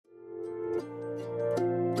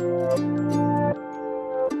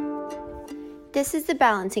This is the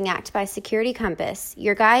Balancing Act by Security Compass,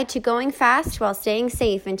 your guide to going fast while staying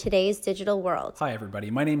safe in today's digital world. Hi everybody,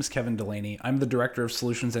 my name is Kevin Delaney. I'm the Director of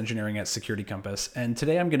Solutions Engineering at Security Compass, and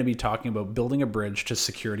today I'm going to be talking about building a bridge to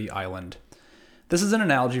Security Island. This is an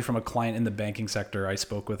analogy from a client in the banking sector I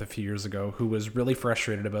spoke with a few years ago who was really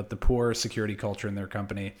frustrated about the poor security culture in their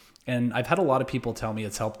company, and I've had a lot of people tell me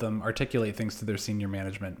it's helped them articulate things to their senior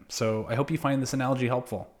management, so I hope you find this analogy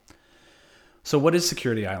helpful. So what is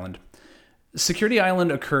Security Island? Security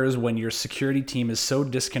Island occurs when your security team is so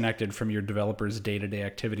disconnected from your developers' day-to-day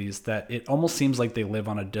activities that it almost seems like they live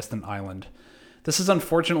on a distant island. This is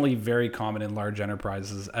unfortunately very common in large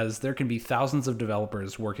enterprises, as there can be thousands of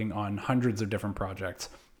developers working on hundreds of different projects,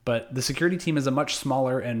 but the security team is a much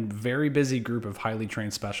smaller and very busy group of highly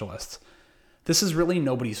trained specialists. This is really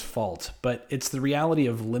nobody's fault, but it's the reality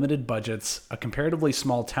of limited budgets, a comparatively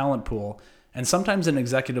small talent pool, and sometimes an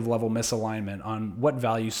executive level misalignment on what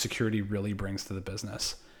value security really brings to the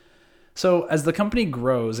business. So as the company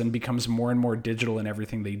grows and becomes more and more digital in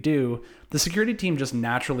everything they do, the security team just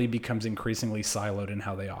naturally becomes increasingly siloed in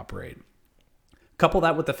how they operate. Couple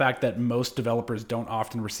that with the fact that most developers don't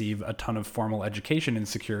often receive a ton of formal education in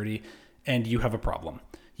security, and you have a problem.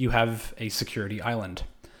 You have a security island.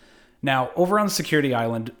 Now, over on Security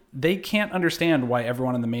Island, they can't understand why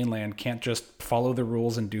everyone on the mainland can't just follow the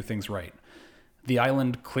rules and do things right. The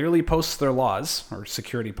island clearly posts their laws, or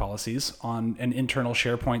security policies, on an internal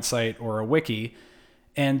SharePoint site or a wiki,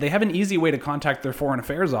 and they have an easy way to contact their foreign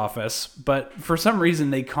affairs office, but for some reason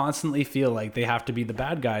they constantly feel like they have to be the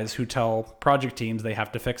bad guys who tell project teams they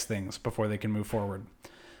have to fix things before they can move forward.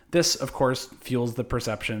 This, of course, fuels the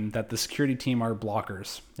perception that the security team are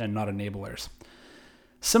blockers and not enablers.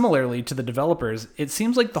 Similarly to the developers, it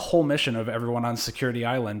seems like the whole mission of everyone on Security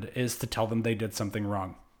Island is to tell them they did something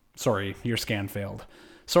wrong. Sorry, your scan failed.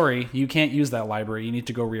 Sorry, you can't use that library. You need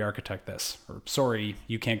to go re-architect this. Or sorry,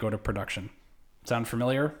 you can't go to production. Sound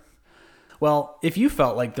familiar? Well, if you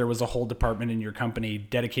felt like there was a whole department in your company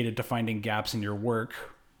dedicated to finding gaps in your work,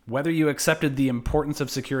 whether you accepted the importance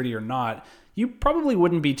of security or not, you probably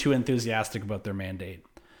wouldn't be too enthusiastic about their mandate.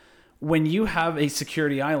 When you have a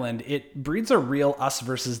security island, it breeds a real us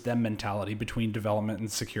versus them mentality between development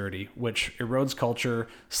and security, which erodes culture,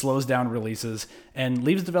 slows down releases, and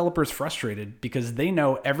leaves developers frustrated because they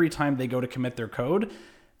know every time they go to commit their code,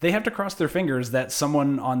 they have to cross their fingers that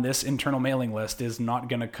someone on this internal mailing list is not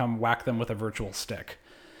going to come whack them with a virtual stick.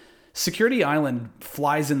 Security Island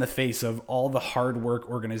flies in the face of all the hard work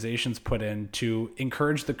organizations put in to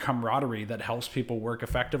encourage the camaraderie that helps people work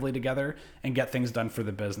effectively together and get things done for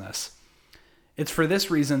the business. It's for this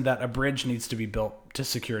reason that a bridge needs to be built to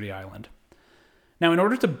Security Island. Now, in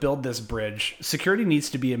order to build this bridge, security needs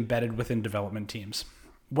to be embedded within development teams.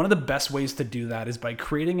 One of the best ways to do that is by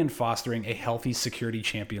creating and fostering a healthy security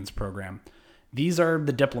champions program. These are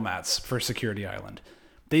the diplomats for Security Island.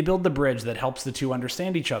 They build the bridge that helps the two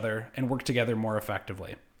understand each other and work together more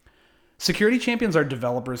effectively. Security champions are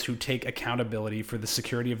developers who take accountability for the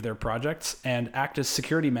security of their projects and act as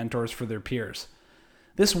security mentors for their peers.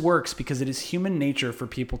 This works because it is human nature for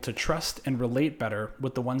people to trust and relate better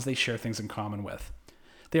with the ones they share things in common with.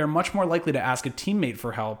 They are much more likely to ask a teammate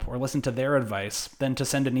for help or listen to their advice than to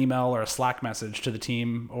send an email or a Slack message to the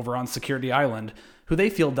team over on Security Island who they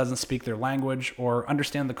feel doesn't speak their language or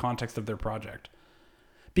understand the context of their project.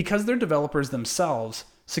 Because they're developers themselves,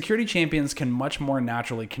 security champions can much more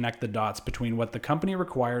naturally connect the dots between what the company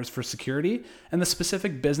requires for security and the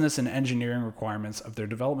specific business and engineering requirements of their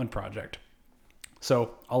development project.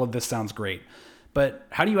 So all of this sounds great, but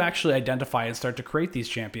how do you actually identify and start to create these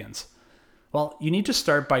champions? Well, you need to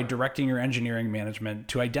start by directing your engineering management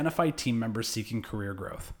to identify team members seeking career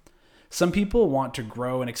growth. Some people want to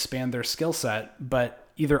grow and expand their skill set, but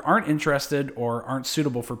either aren't interested or aren't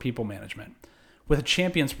suitable for people management. With a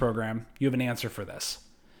champions program, you have an answer for this.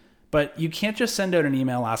 But you can't just send out an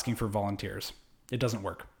email asking for volunteers. It doesn't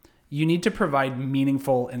work. You need to provide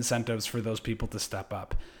meaningful incentives for those people to step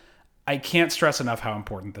up. I can't stress enough how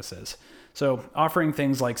important this is. So offering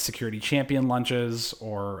things like security champion lunches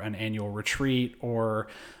or an annual retreat or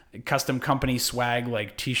custom company swag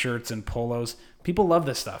like t-shirts and polos, people love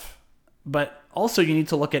this stuff. But also you need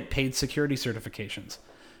to look at paid security certifications.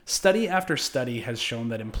 Study after study has shown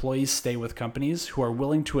that employees stay with companies who are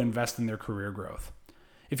willing to invest in their career growth.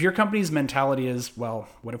 If your company's mentality is, well,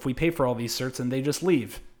 what if we pay for all these certs and they just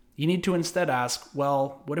leave? You need to instead ask,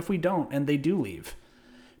 well, what if we don't and they do leave?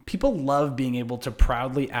 People love being able to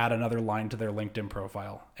proudly add another line to their LinkedIn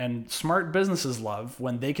profile, and smart businesses love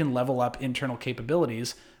when they can level up internal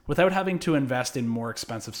capabilities without having to invest in more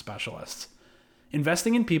expensive specialists.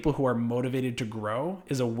 Investing in people who are motivated to grow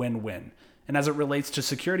is a win-win, And as it relates to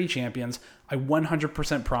security champions, I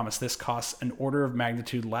 100% promise this costs an order of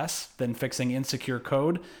magnitude less than fixing insecure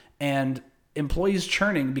code and employees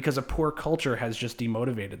churning because a poor culture has just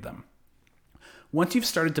demotivated them. Once you've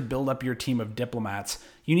started to build up your team of diplomats,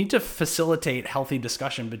 you need to facilitate healthy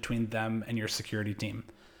discussion between them and your security team.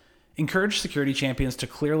 Encourage security champions to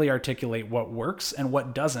clearly articulate what works and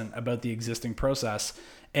what doesn't about the existing process,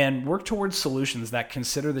 and work towards solutions that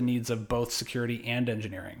consider the needs of both security and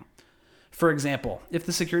engineering. For example, if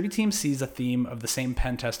the security team sees a theme of the same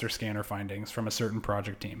pen test or scanner findings from a certain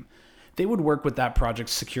project team, they would work with that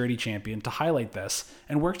project's security champion to highlight this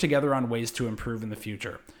and work together on ways to improve in the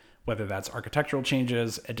future, whether that's architectural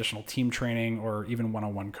changes, additional team training, or even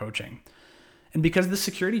one-on-one coaching. And because the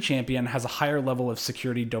security champion has a higher level of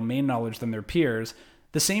security domain knowledge than their peers,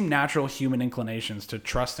 the same natural human inclinations to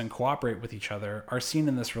trust and cooperate with each other are seen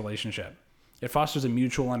in this relationship. It fosters a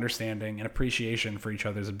mutual understanding and appreciation for each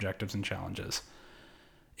other's objectives and challenges.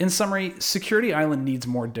 In summary, Security Island needs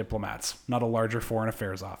more diplomats, not a larger foreign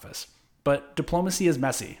affairs office. But diplomacy is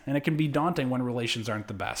messy, and it can be daunting when relations aren't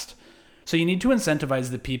the best. So you need to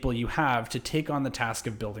incentivize the people you have to take on the task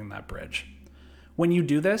of building that bridge. When you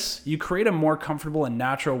do this, you create a more comfortable and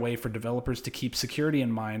natural way for developers to keep security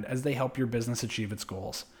in mind as they help your business achieve its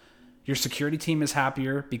goals. Your security team is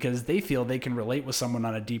happier because they feel they can relate with someone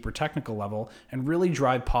on a deeper technical level and really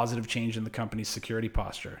drive positive change in the company's security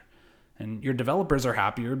posture. And your developers are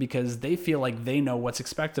happier because they feel like they know what's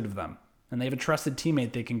expected of them, and they have a trusted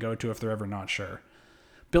teammate they can go to if they're ever not sure.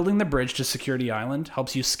 Building the bridge to Security Island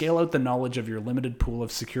helps you scale out the knowledge of your limited pool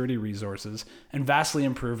of security resources and vastly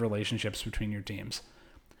improve relationships between your teams.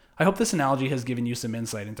 I hope this analogy has given you some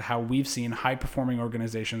insight into how we've seen high-performing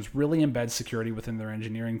organizations really embed security within their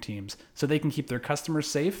engineering teams so they can keep their customers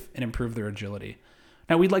safe and improve their agility.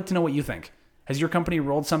 Now, we'd like to know what you think. Has your company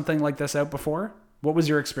rolled something like this out before? What was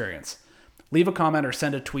your experience? Leave a comment or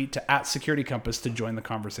send a tweet to @SecurityCompass to join the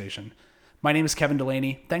conversation. My name is Kevin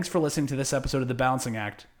Delaney. Thanks for listening to this episode of The Balancing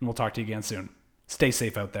Act, and we'll talk to you again soon. Stay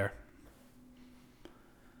safe out there.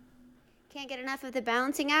 Can't get enough of The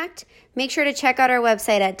Balancing Act? Make sure to check out our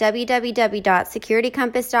website at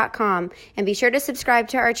www.securitycompass.com and be sure to subscribe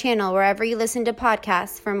to our channel wherever you listen to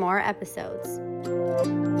podcasts for more episodes.